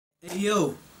Hey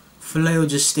yo, Philayo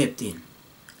just stepped in.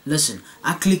 Listen,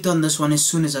 I clicked on this one as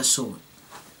soon as I saw it.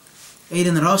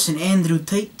 Adin, Ross and Andrew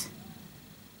Tate.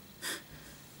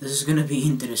 This is gonna be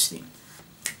interesting.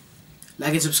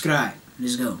 Like and subscribe.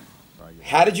 Let's go.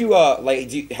 How did you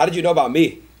how did you know about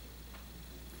me?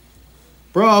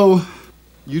 Bro,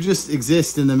 you just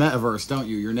exist in the metaverse, don't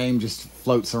you? Your name just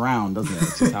floats around, doesn't it?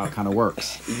 It's just how it kind of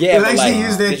works. Yeah, but actually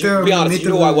use that term. Be honest, you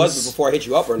knew who I was before I hit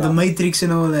you up or not? The Matrix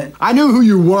and all that. I knew who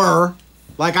you were.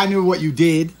 Like, I knew what you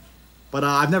did. But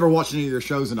I've never watched any of your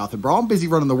shows or nothing, bro. I'm busy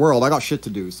running the world. I got shit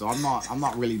to do, so I'm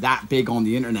not really that big on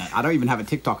the internet. I don't even have a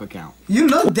TikTok account. You're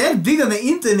not that big on the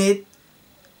internet.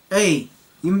 Hey,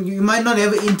 you might not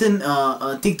have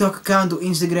a TikTok account or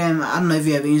Instagram. I don't know if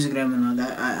you have Instagram or not.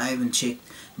 I haven't checked.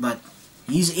 But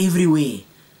he's everywhere.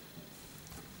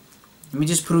 Let me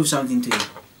just prove something to you.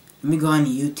 Let me go on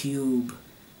YouTube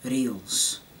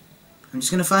Reels. I'm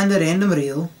just gonna find a random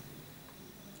reel.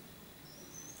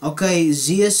 Okay,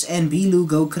 Zeus and Bilu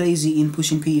go crazy in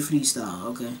Pushing P freestyle.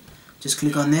 Okay, just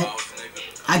click on that.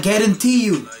 I guarantee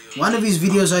you, one of his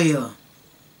videos are here.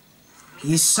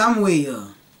 He's somewhere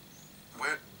here.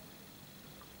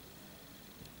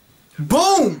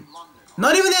 Boom!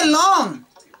 Not even that long.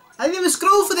 I didn't even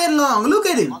scroll for that long. Look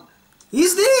at him.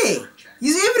 He's there.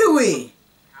 He's everywhere.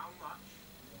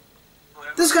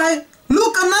 This guy.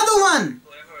 Look, another one.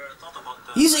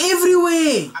 He's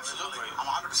everywhere.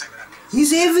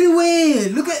 He's everywhere.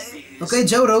 Look at. Okay,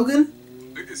 Joe Rogan.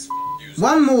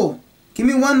 One more. Give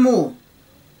me one more.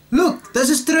 Look, this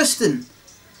is Tristan.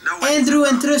 Andrew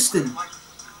and Tristan.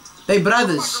 Hey,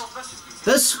 brothers.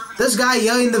 This guy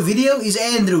here in the video is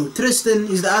Andrew. Tristan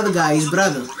is the other guy, his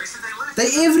brother.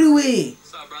 They're everywhere.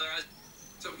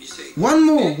 One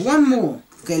more.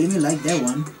 Okay, let me like that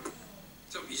one.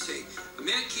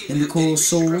 Let me call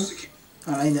Soul.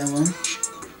 I like that one.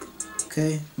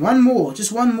 Okay, one more.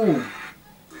 Just one more.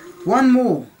 One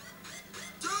more.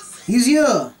 He's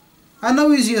here. I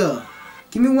know he's here.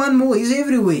 Give me one more. He's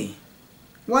everywhere.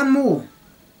 One more.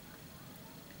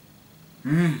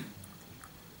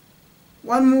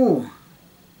 One more.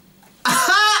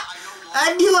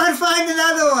 I knew I'd find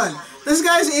another one. This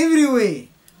guy's everywhere.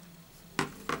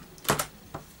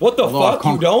 What the fuck?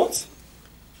 You don't?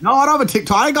 No, I don't have a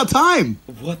TikTok. I ain't got time.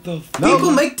 What the fuck?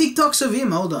 People make TikToks of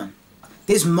him. Hold on.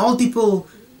 There's multiple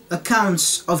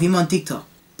accounts of him on TikTok.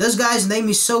 This guy's name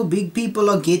is so big, people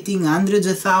are getting hundreds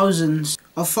of thousands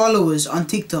of followers on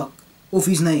TikTok off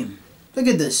his name. Look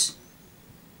at this.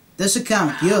 This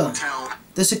account here.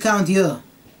 This account here.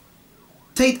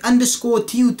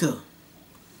 Tate_tutor.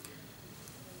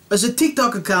 It's a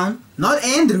TikTok account, not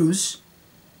Andrew's.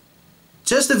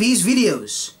 Just of his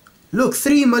videos. Look,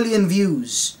 3 million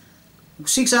views.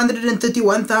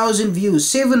 631,000 views.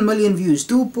 7 million views.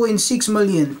 2.6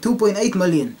 million. 2.8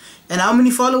 million. And how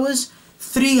many followers?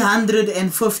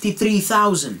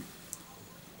 353,000.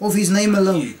 Of his name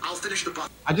alone.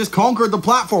 I just conquered the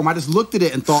platform. I just looked at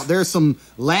it and thought there's some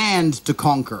land to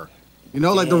conquer. You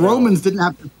know, like the Romans didn't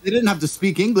have to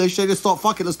speak English. They just thought,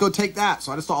 fuck it, let's go take that.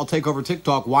 So I just thought I'll take over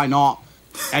TikTok. Why not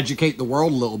educate the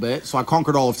world a little bit? So I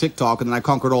conquered all of TikTok and then I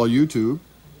conquered all of YouTube.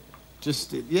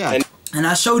 Just yeah. And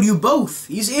I showed you both.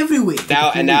 He's everywhere.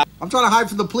 Now I'm trying to hide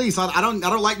from the police. I don't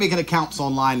like making accounts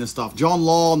online and stuff. John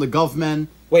Law and the government.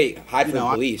 wait, hide from the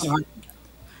police.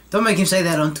 Don't make him say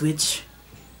that on Twitch.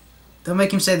 Don't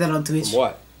make him say that on Twitch. From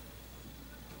what?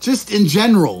 Just in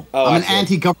general. Oh, I'm an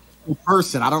anti-government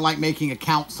person. I don't like making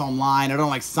accounts online. I don't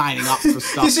like signing up for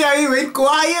stuff. You see how he went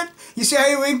quiet? You see how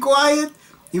he went quiet?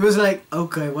 He was like,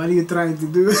 okay, what are you trying to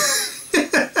do?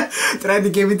 Trying to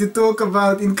get me to talk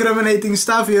about incriminating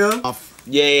stuff here.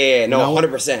 Yeah. No,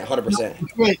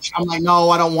 100%. Twitch. I'm like, no,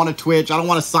 I don't want to Twitch. I don't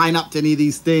want to sign up to any of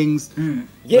these things.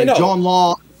 Yeah, like no. John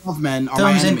Law, government are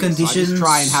my Terms and enemies, so I conditions. just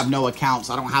try and have no accounts.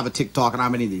 I don't have a TikTok. I don't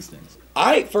have any of these things.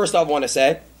 I first off want to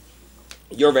say,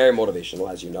 you're very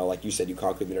motivational, as you know. Like you said, you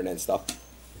conquered the internet and stuff.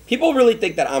 People really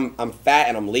think that I'm fat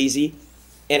and I'm lazy.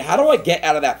 And how do I get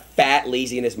out of that fat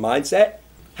laziness mindset?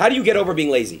 How do you get over being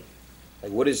lazy?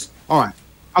 Like, what is... All right.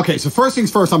 Okay, so first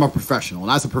things first, I'm a professional.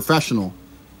 And as a professional,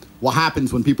 what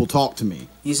happens when people talk to me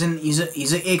He's an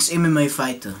ex-MMA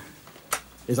fighter.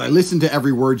 is I listen to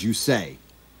every word you say.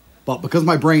 But because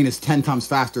my brain is 10 times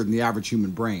faster than the average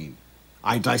human brain,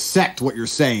 I dissect what you're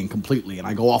saying completely and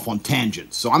I go off on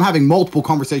tangents. So I'm having multiple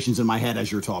conversations in my head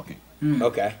as you're talking.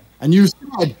 Okay. And you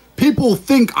said, people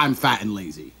think I'm fat and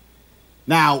lazy.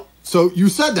 Now, so you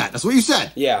said that. That's what you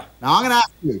said. Yeah. Now I'm going to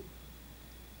ask you,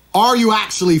 are you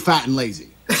actually fat and lazy?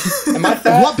 Am I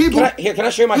fat? What people... Can I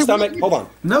show you my stomach? Hold on.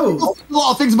 No. A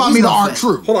lot of things about He's me that not aren't fat.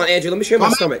 true. Hold on, Andrew. Let me show you my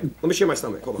stomach. Let me show you my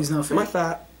stomach. Hold on. He's not fat. Am I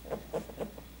fat?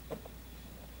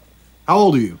 How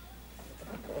old are you?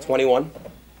 21?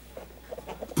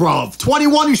 Bruv,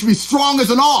 21, you should be strong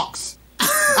as an ox.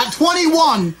 At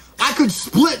 21, I could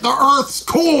split the Earth's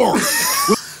core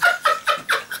with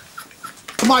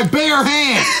my bare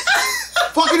hands.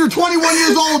 Fucking, you're 21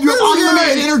 years old. You have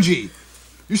unlimited energy.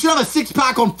 You should have a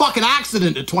six-pack on fucking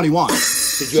accident at 21. On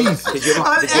accident?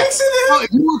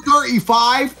 If you were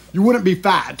 35, you wouldn't be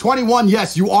fat. At 21,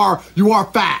 yes, you are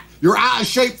fat. You're out of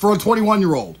shape for a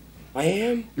 21-year-old. I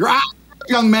am? You're out of shape,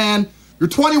 young man. You're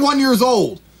 21 years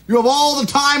old. You have all the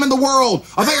time in the world.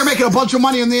 I bet you're making a bunch of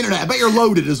money on the internet. I bet you're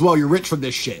loaded as well. You're rich from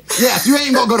this shit. Yes, you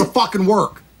ain't gonna go to fucking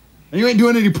work. And you ain't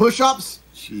doing any push-ups?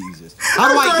 Jesus. How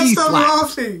do I E-slap?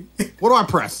 What do I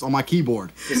press on my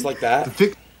keyboard? Just like that?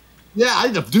 Yeah, I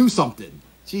need to do something.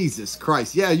 Jesus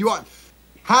Christ. Yeah, you are.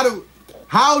 How do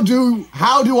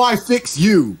I fix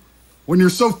you when you're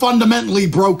so fundamentally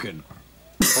broken?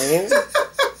 I am?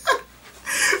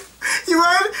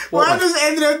 Why does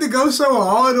Adin have to go so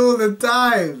hard all the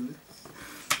time?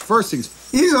 First things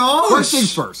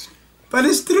first. But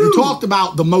it's true. You talked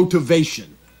about the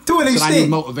motivation. To an extent. I need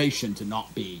motivation to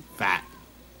not be fat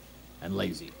and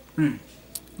lazy.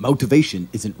 Motivation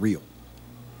isn't real.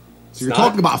 So you're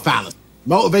talking about a fallacy.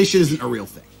 Motivation isn't a real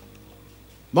thing.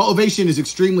 Motivation is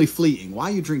extremely fleeting. Why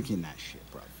are you drinking that shit,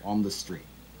 bro? On the street.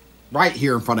 Right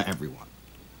here in front of everyone.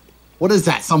 What is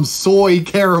that? Some soy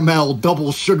caramel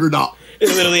double sugared up. It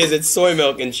literally is. It's soy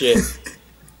milk and shit.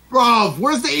 Bro,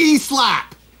 where's the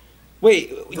E-slap?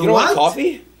 Wait, you don't like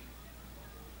coffee?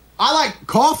 I like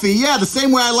coffee, yeah, the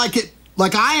same way I like it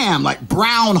like I am, like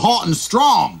brown, hot, and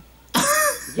strong.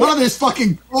 What are this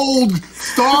fucking cold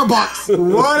Starbucks?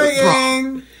 What a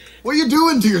gang. What are you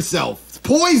doing to yourself? It's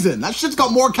poison. That shit's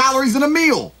got more calories than a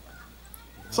meal.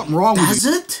 Something wrong with you. Does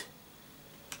it?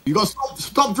 You gotta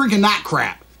stop drinking that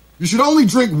crap. You should only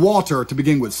drink water to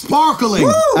begin with.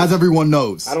 Sparkling, as everyone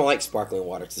knows. I don't like sparkling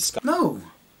water. It's disgusting.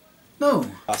 No.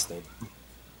 Disgusting.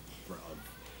 Bro,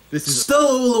 this is Still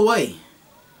all the way.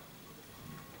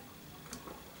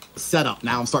 setup.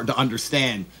 Now I'm starting to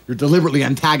understand. You're deliberately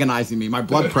antagonizing me. My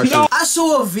blood pressure. I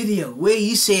saw a video where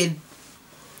he said,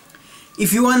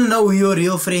 if you want to know who your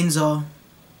real friends are,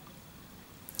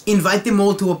 invite them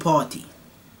all to a party.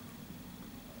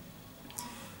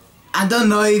 I don't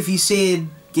know if he said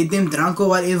get them drunk or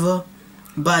whatever,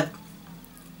 but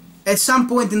at some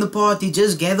point in the party,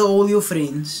 just gather all your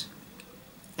friends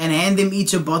and hand them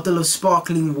each a bottle of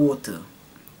sparkling water.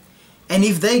 And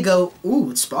if they go,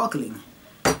 ooh, it's sparkling,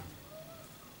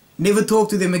 never talk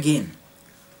to them again.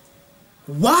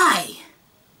 Why?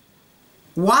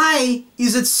 Why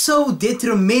is it so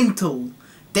detrimental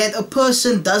that a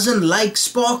person doesn't like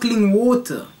sparkling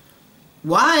water?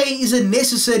 Why is it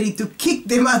necessary to kick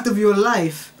them out of your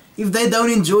life if they don't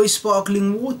enjoy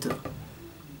sparkling water?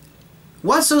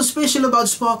 What's so special about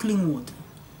sparkling water?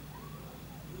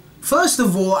 First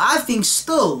of all, I think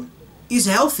still is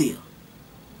healthier.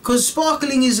 Because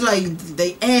sparkling is like,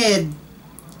 they add,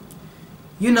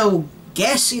 you know,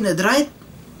 gas in it, right?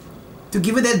 To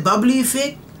give it that bubbly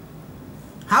effect.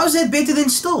 How is that better than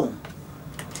still?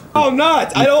 Oh, I'm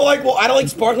not. I don't like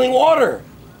sparkling water.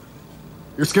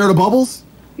 You're scared of bubbles?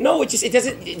 No, it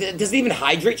doesn't even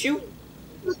hydrate you.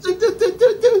 What's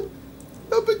that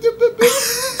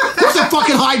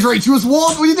fucking hydrate you? Is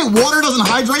water? What do you think? Water doesn't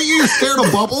hydrate you? You're scared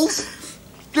of bubbles?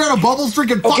 Scared of bubbles?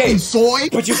 Drinking fucking soy?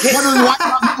 But you can't. Wondering why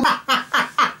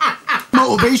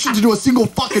motivation to do a single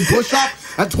fucking push-up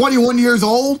at 21 years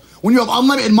old when you have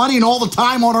unlimited money and all the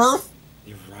time on Earth?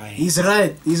 You're right. He's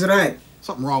right. He's right.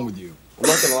 Something wrong with you. I'm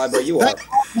not gonna lie, bro. You are.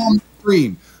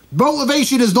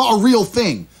 Motivation is not a real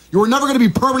thing. You're never going to be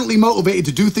permanently motivated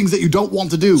to do things that you don't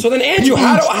want to do. So then, Andrew,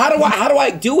 how do I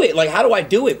do it? Like, how do I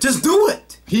do it? Just do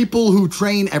it. People who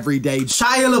train every day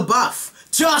Shia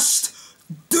LaBeouf. Just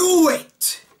do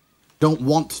it. Don't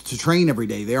want to train every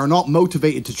day. They are not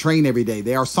motivated to train every day.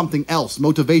 They are something else.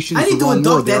 Motivation is the wrong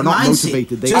word. They are not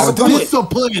motivated. They are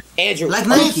disciplined. Andrew, like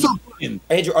Nike.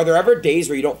 Andrew, are there ever days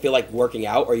where you don't feel like working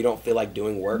out or you don't feel like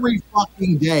doing work? Every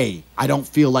fucking day, I don't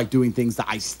feel like doing things that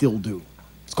I still do.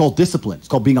 It's called discipline. It's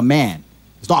called being a man.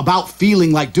 It's not about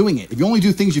feeling like doing it. If you only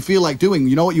do things you feel like doing,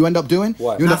 you know what you end up doing?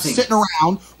 What? You end up sitting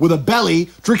around with a belly,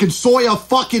 drinking soya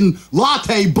fucking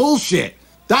latte bullshit.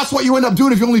 That's what you end up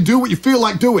doing if you only do what you feel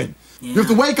like doing. Yeah. You have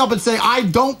to wake up and say, I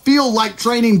don't feel like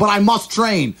training, but I must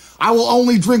train. I will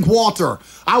only drink water.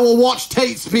 I will watch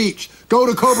Tate speech. Go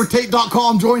to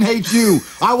CobraTate.com, join HU.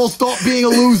 I will stop being a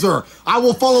loser. I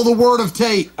will follow the word of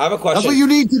Tate. I have a question. That's what you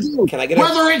need to do. Can I get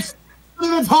Whether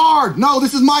it's hard. No,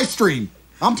 this is my stream.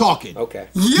 I'm talking. Okay.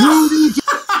 Yeah.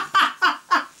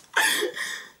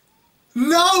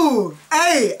 No.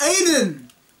 Hey, Adin.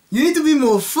 You need to be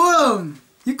more firm.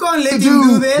 You can't let him do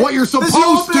do that. what you're That's your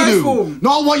supposed to do, platform.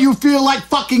 not what you feel like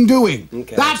fucking doing.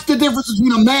 Okay. That's the difference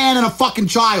between a man and a fucking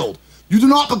child. You do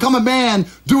not become a man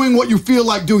doing what you feel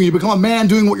like doing. You become a man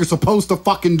doing what you're supposed to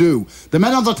fucking do. The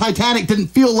men on the Titanic didn't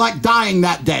feel like dying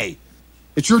that day.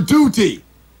 It's your duty.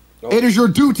 Oh. It is your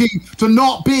duty to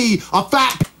not be a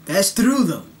fat. That's true,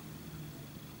 though.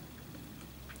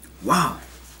 Wow.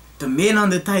 The men on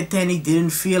the Titanic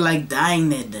didn't feel like dying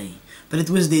that day. But it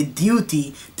was their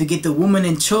duty to get the women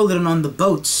and children on the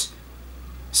boats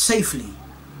safely.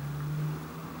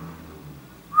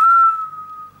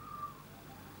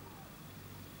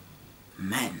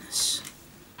 Madness.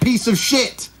 Piece of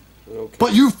shit. Okay.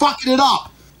 But you fucking it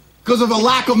up because of a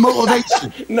lack of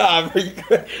motivation. Nah,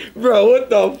 bro, what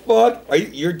the fuck?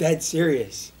 You're dead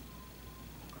serious.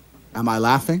 Am I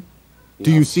laughing?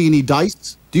 Do No. you see any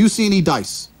dice? Do you see any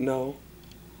dice? No.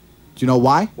 Do you know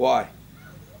why? Why?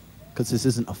 Because this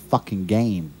isn't a fucking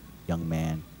game, young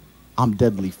man. I'm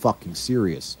deadly fucking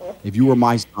serious. If you were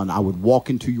my son, I would walk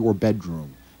into your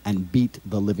bedroom and beat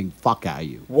the living fuck out of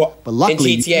you. What? But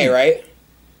luckily, in GTA, right?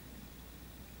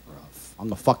 I'm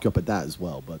gonna fuck you up at that as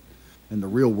well. But in the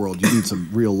real world, you need some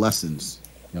real lessons,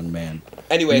 young man.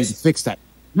 Anyways. You need to fix that.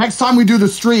 Next time we do the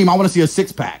stream, I want to see a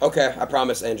six-pack. Okay, I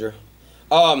promise, Andrew.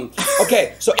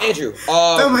 Okay, so Andrew,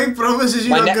 Don't make promises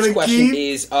you're my not next gonna question keep.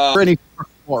 is, Is there any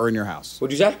water in your house?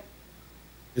 what'd you say?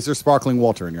 Is there sparkling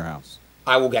water in your house?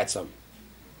 I will get some.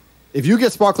 If you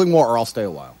get sparkling water, I'll stay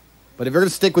a while. But if you're gonna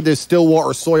stick with this still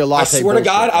water soy latte, I swear to bullshit,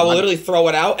 God, I will literally throw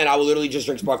it out and I will literally just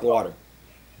drink sparkling water.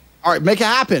 All right, make it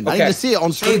happen. I Okay. need to see it on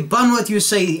Hey, stream. bun what you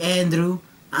say, Andrew.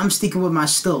 I'm sticking with my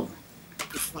still.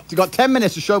 You got 10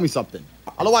 minutes to show me something.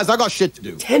 Otherwise, I got shit to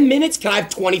do. 10 minutes? Can I have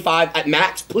 25 at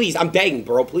max? Please, I'm begging,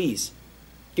 bro, please.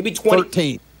 Give me 20.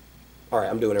 13. All right,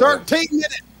 I'm doing it. Right 13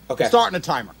 minutes. Okay. Starting a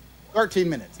timer. 13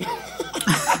 minutes.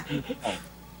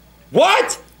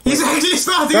 What? He's actually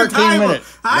starting a 13 timer.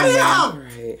 minutes. Hurry All up!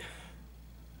 right.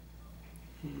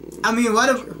 I mean, what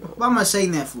am I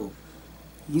saying that for?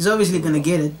 He's obviously gonna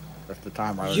get it. That's the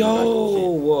timer.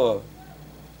 Yo.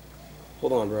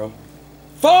 Hold on, bro.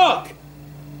 Fuck!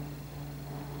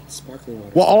 Sparkling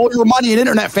water. Well, all your money and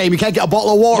internet fame, you can't get a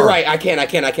bottle of water. You're right. I can't.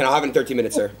 I'll have it in 13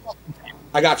 minutes, sir.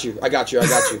 I got you. I got you.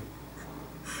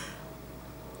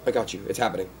 It's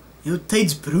happening. Yo,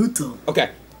 Tate's brutal. Okay.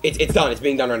 It's done. It's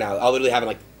being done right now. I'll literally have it in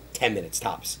like 10 minutes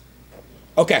tops.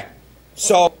 Okay.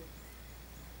 So.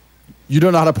 You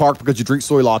don't know how to park because you drink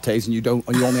soy lattes and you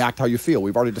only act how you feel.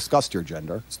 We've already discussed your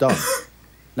gender. It's done.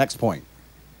 Next point.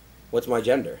 What's my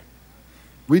gender?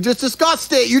 We just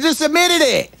discussed it. You just admitted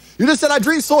it. You just said I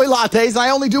drink soy lattes and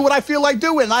I only do what I feel like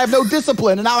doing. And I have no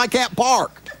discipline and now I can't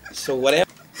park. So what am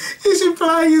He's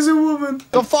implying he's a woman.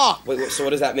 The fuck? Wait, so what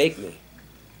does that make me?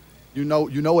 You know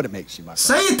what it makes you, my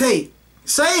friend. Say it, Tate.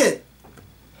 Say it.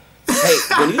 Hey,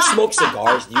 when you smoke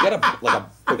cigars, do you get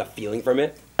a feeling from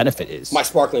it? Benefit is. My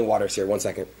sparkling water's here. 1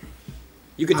 second.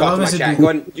 You can talk to my Obviously, chat. Go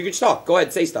ahead. You can talk. Go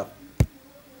ahead. Say stuff. Let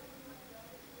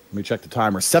me check the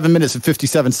timer. 7 minutes and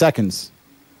 57 seconds.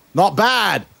 Not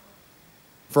bad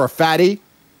for a fatty.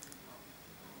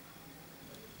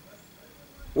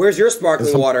 Where's your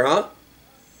sparkling water, huh?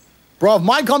 Bro, if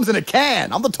mine comes in a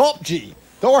can, I'm the top G.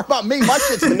 Don't worry about me. My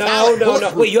shit's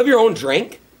No. Wait, you have your own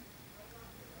drink?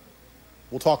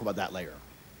 We'll talk about that later.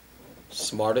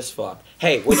 Smart as fuck.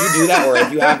 Hey, when you do that, or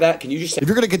if you have that, can you just say... If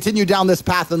you're going to continue down this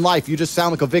path in life, you just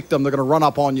sound like a victim. They're going to run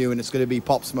up on you, and it's going to be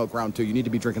Pop Smoke round 2. You need to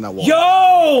be drinking that water.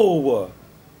 Yo!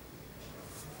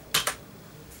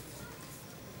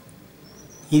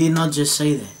 He did not just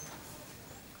say that.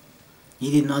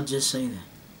 He did not just say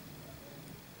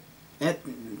that.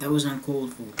 That was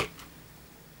uncalled for.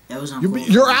 That was uncalled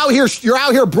for. You're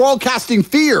out here broadcasting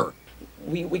fear.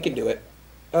 We can do it.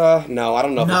 No, I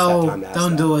don't know if it's that time to ask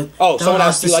don't that. do it. Oh, Don't someone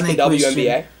ask asked you like the snake WNBA?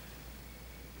 question.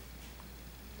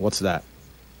 What's that?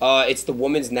 It's the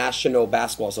Women's National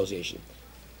Basketball Association.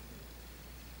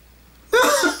 What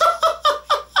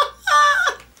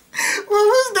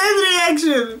was that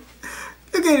reaction?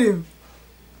 Look at him.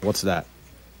 What's that?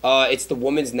 It's the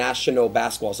Women's National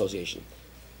Basketball Association.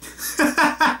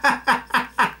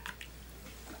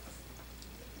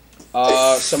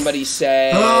 Somebody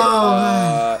said,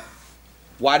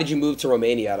 why did you move to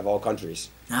Romania out of all countries?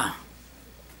 Ah.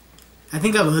 I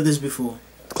think I've heard this before.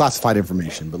 Classified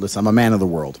information, but listen, I'm a man of the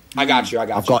world. I got you. I'm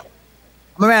a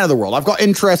man of the world. I've got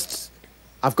interests.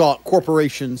 I've got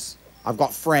corporations. I've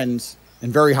got friends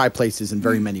in very high places and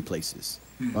very many places.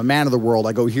 I'm a man of the world.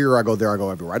 I go here, I go there, I go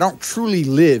everywhere. I don't truly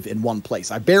live in one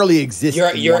place. I barely exist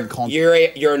in one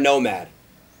continent. You're a nomad.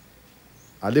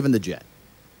 I live in the jet.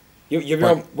 You have your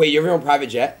own, wait, you have your own private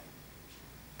jet?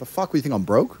 The fuck? You think I'm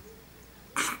broke?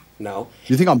 No.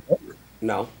 You think I'm broke?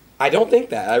 No, I don't think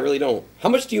that. I really don't. How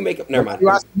much do you make? Never mind. You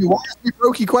ask me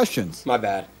brokey questions. My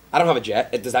bad. I don't have a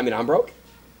jet. Does that mean I'm broke?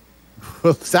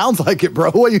 Sounds like it,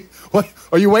 bro. What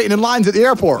are you waiting in lines at the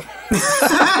airport?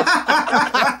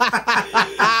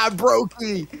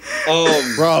 Brokey.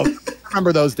 Bro, I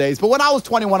remember those days. But when I was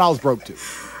 21, I was broke too. In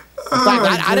fact,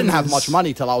 I didn't have much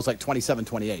money till I was like 27,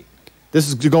 28. This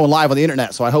is going live on the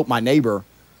internet, so I hope my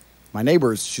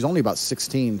neighbors, she's only about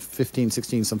 16, 15,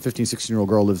 16, some 15, 16-year-old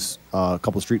girl lives a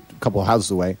couple houses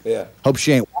away. Yeah. Hope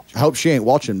she ain't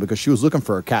watching because she was looking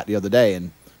for a cat the other day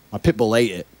and my pit bull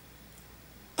ate it.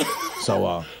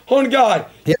 So oh God,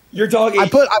 yeah. Your dog ate.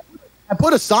 I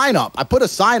put a sign up. I put a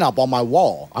sign up on my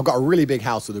wall. I've got a really big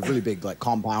house with a really big like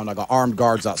compound. I got armed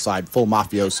guards outside, full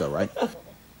mafioso, right?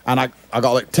 And I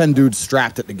got like 10 dudes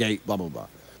strapped at the gate, blah blah blah.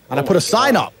 And I put a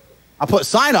sign up.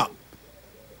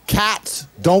 Cats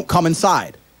don't come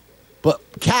inside. But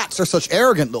cats are such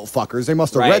arrogant little fuckers. They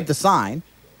must have read the sign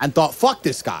and thought, fuck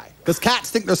this guy. Because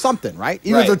cats think there's something, right?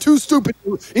 Either they're too stupid.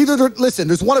 Listen,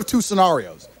 there's one of two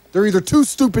scenarios. They're either too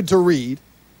stupid to read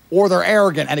or they're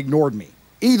arrogant and ignored me.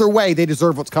 Either way, they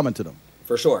deserve what's coming to them.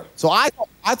 For sure. So I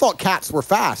thought cats were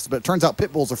fast, but it turns out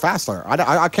pit bulls are faster.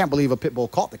 I can't believe a pit bull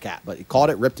caught the cat, but he caught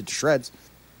it, ripped it to shreds.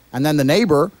 And then the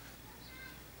neighbor,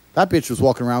 that bitch was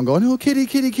walking around going, oh, kitty,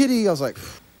 kitty, kitty. I was like...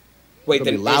 Wait,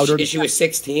 then is she was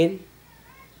 16?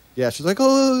 Yeah, she's like,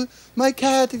 oh, my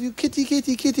cat, if you kitty,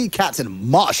 kitty, kitty. Cat's in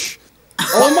mush.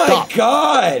 Oh my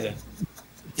God.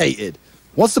 Hated.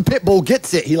 Once the pit bull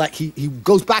gets it, he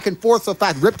goes back and forth so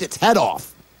fast, ripped its head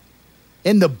off.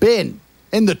 In the bin.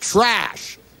 In the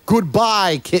trash.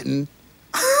 Goodbye, kitten.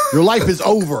 Your life is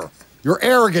over. Your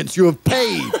arrogance, you have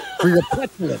paid for your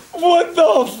petulance. What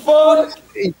the fuck?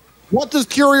 What does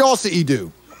curiosity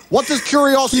do? What does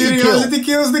curiosity kill? Curiosity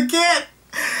kills the cat.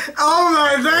 Oh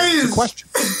my days. That's a question.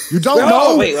 You don't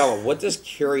know? Wait, what does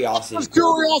curiosity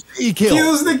kill?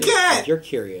 Kills the cat. If you're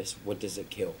curious, what does it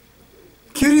kill?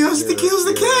 Curiosity kills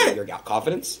the cat. Your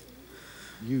confidence?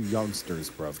 You youngsters,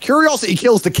 bro. Curiosity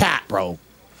kills the cat, bro.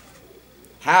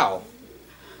 How?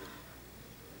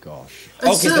 Gosh.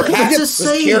 It's a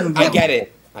saying. I get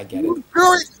it.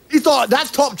 He thought,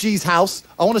 that's Top G's house.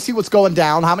 I want to see what's going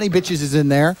down. How many bitches is in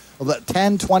there?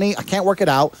 10, 20? I can't work it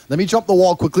out. Let me jump the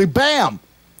wall quickly. Bam!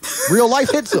 Real life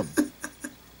hits him.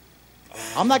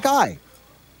 I'm that guy.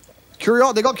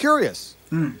 They got curious.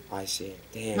 I see.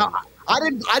 Damn. Now, I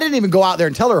didn't even go out there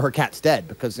and tell her cat's dead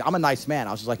because I'm a nice man.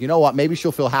 I was just like, you know what? Maybe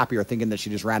she'll feel happier thinking that she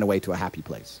just ran away to a happy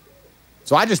place.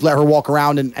 So I just let her walk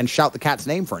around and shout the cat's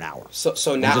name for an hour. So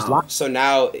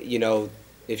now, you know,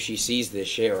 if she sees this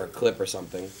shit or a clip or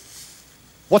something,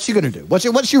 what's she gonna do?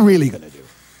 What's she really gonna do?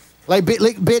 Like,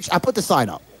 bitch, I put the sign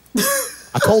up.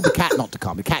 I told the cat not to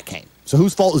come. The cat came. So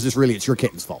whose fault is this really? It's your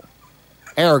kitten's fault.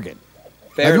 Arrogant.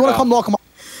 Now, if you want to come knock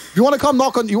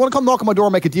on my door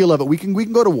and make a deal of it, we can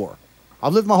go to war.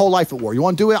 I've lived my whole life at war. You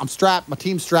want to do it? I'm strapped. My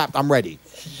team's strapped. I'm ready.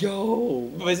 Yo,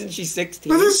 isn't she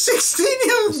 16? With a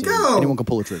 16-year-old girl. Anyone can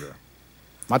pull a trigger.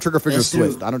 My trigger finger's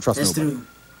swift. I don't trust nobody. True.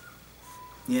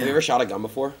 Yeah. Have you ever shot a gun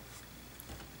before?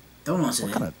 Don't answer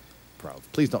that. Kind of, bro.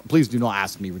 Please do not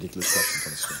ask me ridiculous questions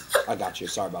on the screen. I got you.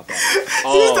 Sorry about that.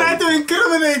 He's trying to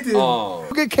incriminate him.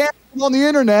 We'll get canceled on the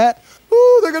internet.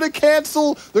 Ooh, they're gonna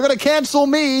cancel. They're gonna cancel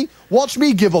me. Watch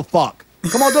me give a fuck.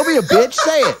 Come on, don't be a bitch.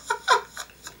 Say it.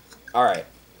 All right.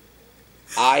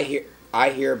 I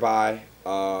hereby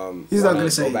He's not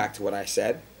gonna say. Go back to what I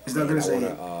said. He's not gonna say. I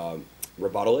want to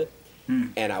rebuttal it,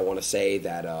 and I want to say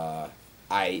that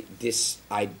I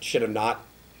should have not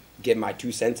given my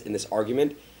 2 cents in this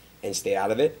argument and stayed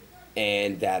out of it,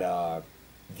 and that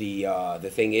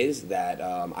the thing is that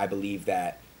I believe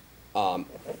that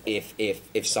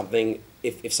if something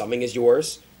is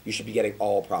yours, you should be getting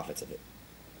all profits of it.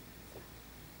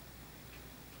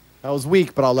 That was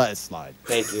weak, but I'll let it slide.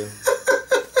 Thank you.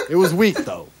 It was weak,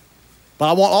 though. But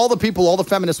I want all the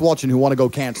feminists watching who want to go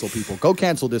cancel people. Go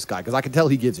cancel this guy, because I can tell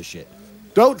he gives a shit.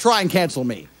 Don't try and cancel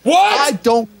me. What? I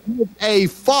don't give a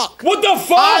fuck. What the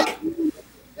fuck? I don't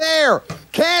care.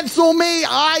 Cancel me.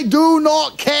 I do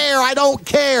not care. I don't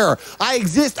care. I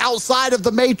exist outside of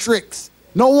the Matrix.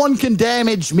 No one can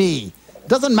damage me.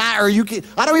 Doesn't matter.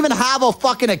 I don't even have a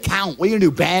fucking account. What are you going to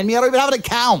do, ban me? I don't even have an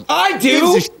account. I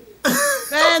do.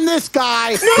 Man, this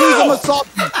guy, no! he's a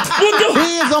misogynist. He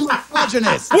is a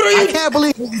misogynist. What are you? I can't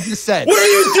believe what you just said. What are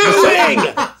you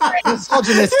doing?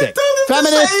 Misogynistic.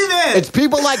 Feminist. It's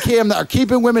people like him that are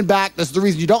keeping women back. That's the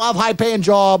reason you don't have high-paying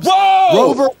jobs. Whoa!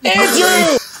 Rover.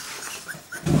 Andrew!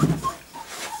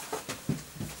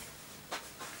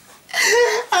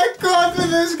 I caught for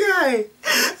this guy.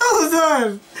 Hold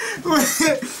on.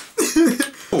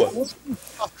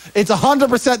 It's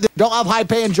 100%. Don't have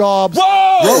high-paying jobs.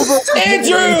 Whoa!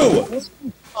 Andrew!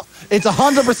 It's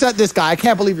 100% this guy. I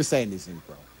can't believe you're saying these things,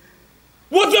 bro.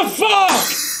 What the fuck?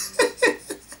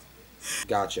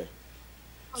 Gotcha.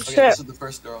 Okay, this is the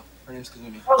first girl. Her name's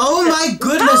Kazumi. Oh my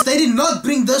goodness, they did not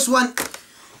bring this one.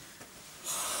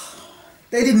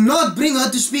 They did not bring her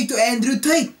to speak to Andrew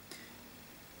Tate.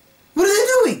 What are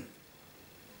they doing?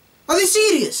 Are they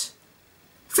serious?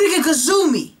 Freaking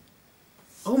Kazumi.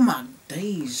 Oh my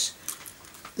days.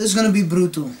 This is gonna be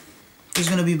brutal. This is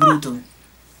gonna be brutal.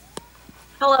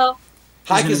 Hello.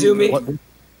 Hi, Kazumi.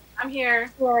 I'm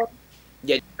here.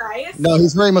 Yeah. Guys? No,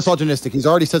 he's very misogynistic. He's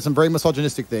already said some very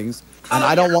misogynistic things, and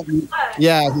I don't want you.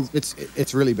 Yeah,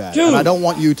 it's really bad. Dude. And I don't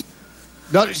want you to.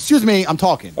 No, excuse me. I'm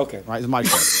talking. Okay. Right, it's my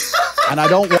show, and I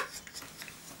don't want.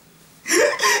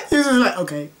 He's just like,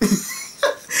 okay.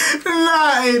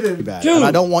 Nah, Adin. Bad. Dude. And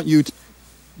I don't want you to.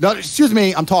 No, excuse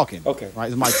me. I'm talking. Okay. Right,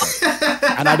 it's my show,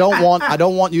 and I don't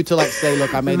want you to like say,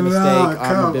 look, I made a mistake.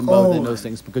 I'm a bimbo, and those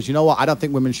things, because you know what? I don't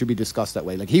think women should be discussed that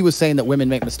way. Like he was saying that women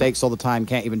make mistakes all the time,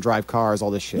 can't even drive cars, all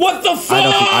this shit. What the fuck? I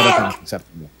don't think it's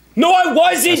acceptable. No, I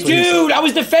wasn't, dude. I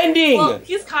was defending. Well,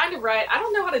 he's kind of right. I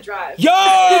don't know how to drive.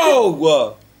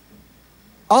 Yo!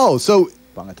 Oh, so I'm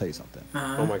gonna tell you something.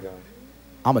 Oh my god.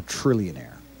 I'm a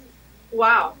trillionaire.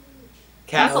 Wow.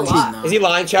 Cat? That's a lot. Is he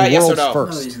lying, chat? Yes or no? World's No,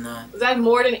 first. he's not. Is that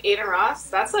more than Adin Ross?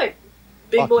 That's like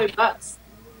big Fuck boy him. bucks.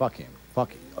 Fuck him.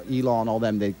 Fuck Elon, all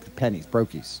them, they pennies,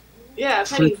 brokies. Yeah,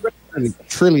 pennies.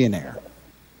 Trillionaire.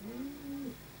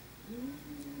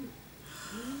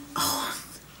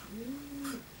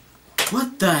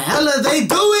 What the hell are they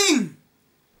doing?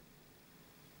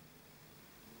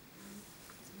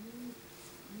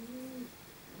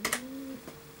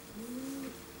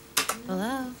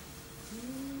 Hello.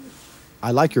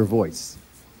 I like your voice.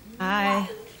 Hi.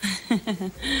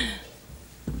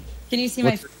 Can you see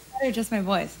my face or just my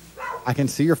voice? I can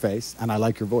see your face, and I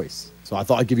like your voice. So I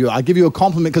thought I'd give you a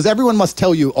compliment, because everyone must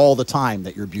tell you all the time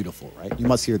that you're beautiful, right? You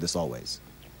must hear this always.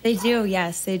 They do,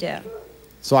 yes, they do.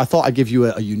 So I thought I'd give you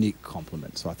a unique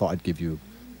compliment. So I thought I'd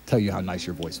tell you how nice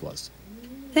your voice was.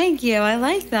 Thank you. I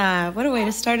like that. What a way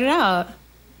to start it out.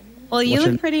 Well, you What's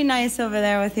your- look pretty nice over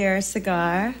there with your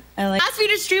cigar. I like. Asked me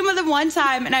to stream with him one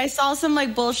time, and I saw some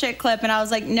like bullshit clip, and I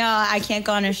was like, no, I can't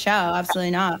go on his show.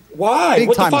 Absolutely not. Why? Big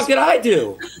What the time. fuck did I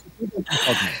do?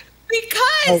 Okay.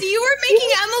 Because you were making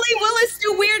Emily Willis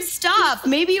do weird stuff.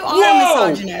 Maybe you are a Whoa!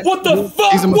 misogynist. What the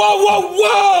fuck? He's a-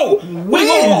 Whoa! Wait,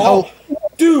 hold on.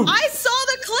 Dude. I saw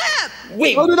the clip.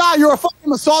 Wait. So did I. You're a fucking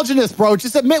misogynist, bro.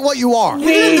 Just admit what you are. You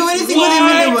didn't do anything with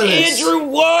Emily What? Willis. Andrew,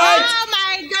 what? Oh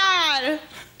my god.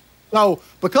 So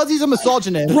because he's a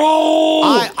misogynist, Bro!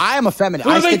 I am a feminist.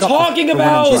 What I are they stick up for talking women's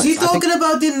about? rights. Is he I think- talking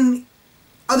about in...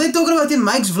 Are they talking about in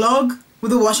Mike's vlog?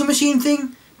 With the washing machine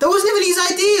thing? That wasn't even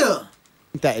his idea.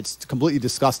 that it's completely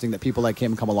disgusting that people like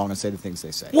him come along and say the things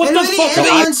they say. What And the when he fuck?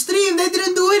 ended I on stream, they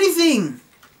didn't do anything.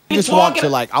 just want to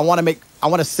like I want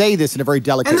to say this in a very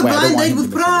delicate And the way. I don't blind want date him to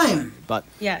with misunderstand Prime. me. But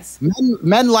Yes.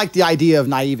 men like the idea of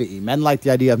naivety. Men like the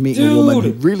idea of meeting a woman who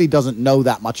Dude. really doesn't know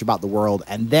that much about the world,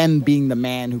 and then being the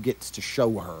man who gets to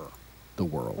show her the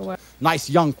world. Nice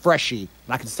young freshie,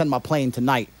 and I can send my plane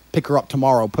tonight, pick her up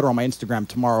tomorrow, put her on my Instagram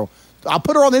tomorrow. I'll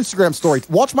put her on the Instagram story.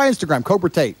 Watch my Instagram, Cobra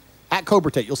Tate, at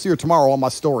Cobra Tate. You'll see her tomorrow on my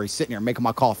story, sitting here making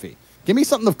my coffee. Give me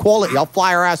something of quality. I'll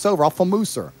fly her ass over. I'll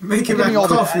famoose her. Make Give it me my all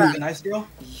the- coffee. Nice girl.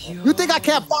 You think I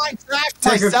can't find trash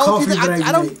Take a myself? coffee You think- break.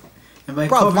 I don't. mate. And by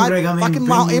Bro, coffee my break, I mean fucking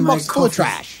bring me my inbox full of coffee.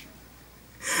 trash.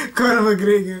 Conor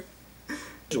McGregor.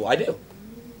 do I do?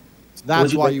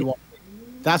 That's why you want.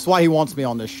 That's why he wants me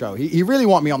on this show. He really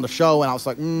want me on the show, and I was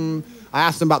like, I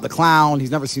asked him about the clown.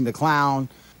 He's never seen the clown,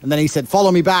 and then he said,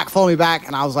 "Follow me back, follow me back."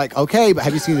 And I was like, "Okay, but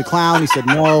have you seen the clown?" He said,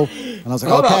 "No," and I was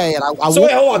like, Hold "Okay." on. And I So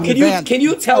wait, hold on. walked Can in you advance. can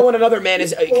you tell when another man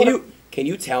is can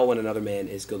you tell when another man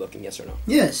is good looking? Yes or no?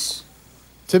 Yes.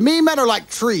 To me, men are like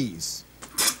trees.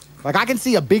 Like I can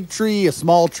see a big tree, a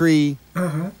small tree.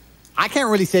 I can't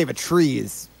really say if a tree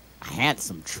is a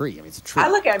handsome tree. I mean, it's a tree. I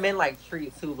look at men like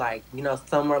trees too, like, you know,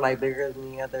 some are like bigger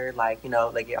than the other, like, you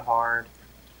know, they get hard.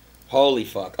 Holy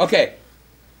fuck. Okay.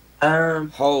 Um,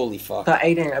 Holy fuck. so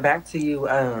Adin, back to you.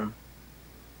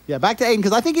 Yeah, back to Aiden,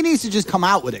 because I think he needs to just come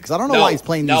out with it, because I don't know why he's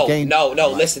playing these games. No,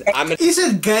 listen. I'm gonna. Is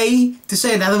it gay to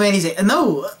say another man is a...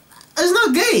 No, it's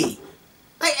not gay.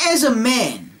 Like, as a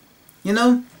man, you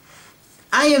know,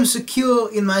 I am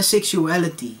secure in my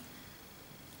sexuality.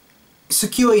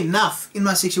 Secure enough in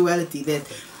my sexuality that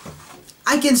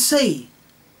I can say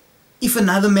if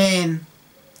another man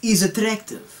is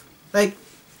attractive. Like,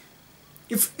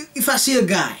 if I see a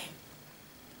guy,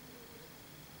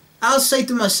 I'll say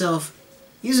to myself,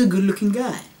 he's a good looking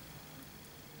guy.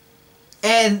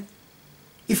 And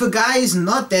if a guy is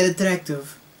not that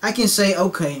attractive, I can say,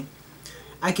 okay,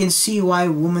 I can see why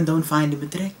women don't find him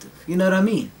attractive. You know what I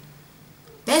mean?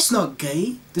 That's not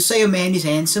gay to say a man is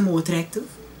handsome or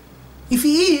attractive. If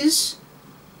he is,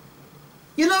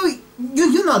 you know,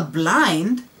 you're not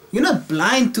blind. You're not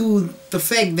blind to the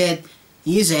fact that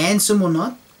he is handsome or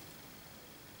not.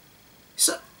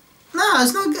 So, no,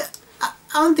 it's not good.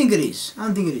 I don't think it is. I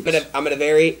don't think it is. I'm at a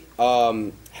very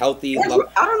healthy level.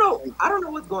 I don't know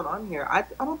what's going on here. I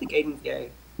don't think Adin's gay.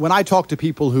 When I talk to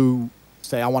people who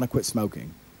say, I want to quit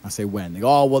smoking, I say, when? They go,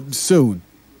 oh, well, soon.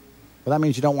 Well, that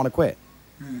means you don't want to quit.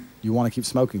 You want to keep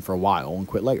smoking for a while and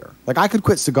quit later. Like, I could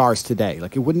quit cigars today.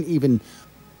 Like, it wouldn't even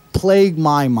plague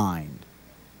my mind.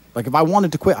 Like, if I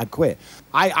wanted to quit, I'd quit.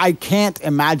 I can't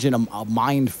imagine a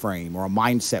mind frame or a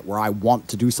mindset where I want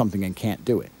to do something and can't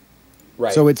do it.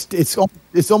 Right. So it's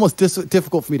almost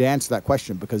difficult for me to answer that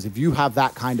question, because if you have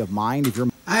that kind of mind, if you're...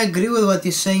 I agree with what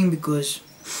you're saying, because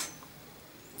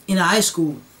in high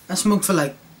school, I smoked for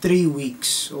like 3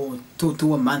 weeks or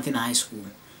to a month in high school.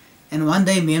 And one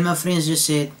day, me and my friends just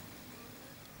said,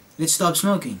 let's stop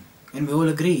smoking. And we all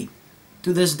agreed.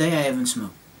 To this day, I haven't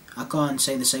smoked. I can't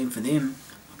say the same for them,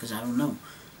 because I don't know.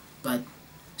 But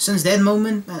since that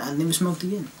moment, I never smoked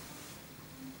again.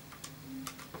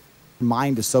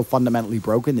 Mind is so fundamentally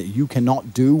broken that you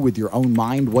cannot do with your own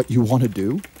mind what you want to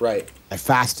do. Right. I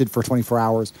fasted for 24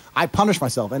 hours. I punished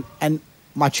myself. And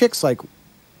my chick's like,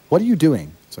 what are you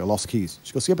doing? So I lost keys.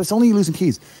 She goes, yeah, but it's only you losing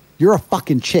keys. You're a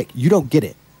fucking chick. You don't get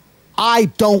it. I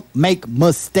don't make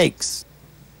mistakes.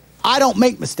 I don't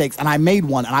make mistakes, and I made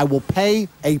one, and I will pay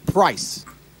a price.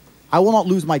 I will not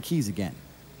lose my keys again.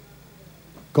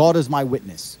 God is my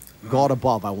witness. God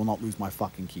above, I will not lose my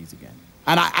fucking keys again.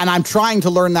 And I'm trying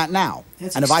to learn that now.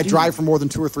 That's and if I extreme. drive for more than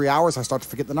 2 or 3 hours, I start to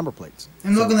forget the number plates.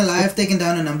 I'm not gonna lie, I've taken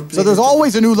down a number plate. So there's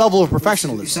always a new level of If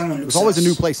professionalism. someone looks There's always a new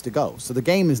sus. place to go. So the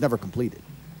game is never completed.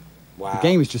 Wow. The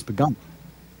game has just begun.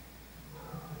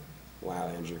 Wow,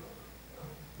 Andrew.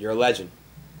 You're a legend.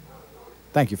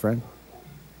 Thank you, friend.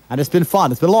 And it's been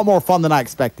fun. It's been a lot more fun than I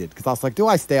expected, because I was like, do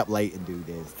I stay up late and do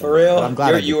this? For real? But I'm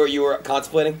glad I did. You were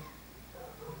contemplating?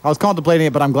 I was contemplating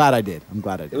it, but I'm glad I did. I'm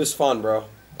glad I did. It was fun, bro.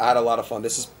 I had a lot of fun.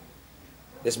 This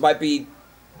might be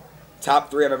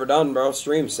top 3 I've ever done, bro.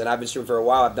 Streams, and I've been streaming for a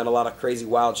while. I've done a lot of crazy,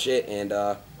 wild shit, and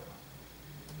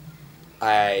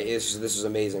this was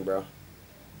amazing, bro.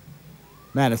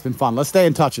 Man, it's been fun. Let's stay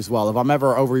in touch as well. If I'm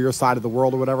ever over your side of the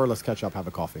world or whatever, let's catch up, have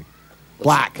a coffee.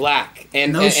 Black.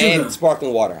 And, No sugar. and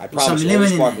sparkling water. I promise some you, only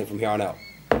lemon in sparkling it. from here on out.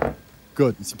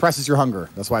 Good. It suppresses your hunger.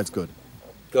 That's why it's good.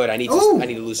 Good. I need Ooh.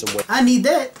 to lose some weight I need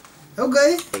that.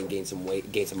 Okay. and gain some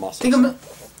weight, gain some muscle. Think I'm...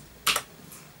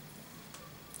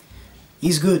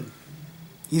 He's good.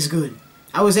 He's good.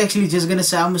 I was actually just gonna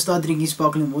say I'm gonna start drinking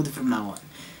sparkling water from now on.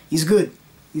 He's good.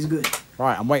 He's good. All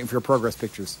right, I'm waiting for your progress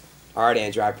pictures. All right,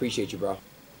 Andrew. I appreciate you, bro.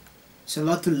 It's a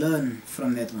lot to learn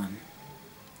from that one.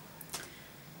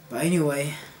 But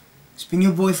anyway, it's been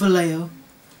your boy Philayo.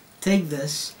 Take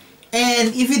this. And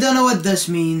if you don't know what this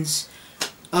means,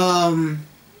 it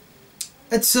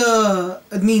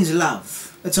means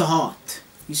love. It's a heart.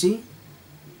 You see?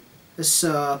 It's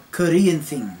a Korean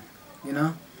thing, you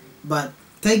know? But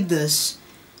take this.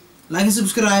 Like and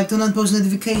subscribe, turn on post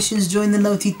notifications, join the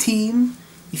Naughty team.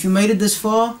 If you made it this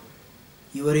far,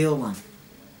 you're a real one.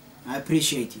 I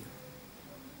appreciate you.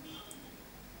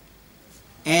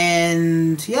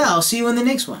 And yeah, I'll see you in the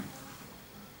next one.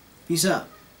 Peace out.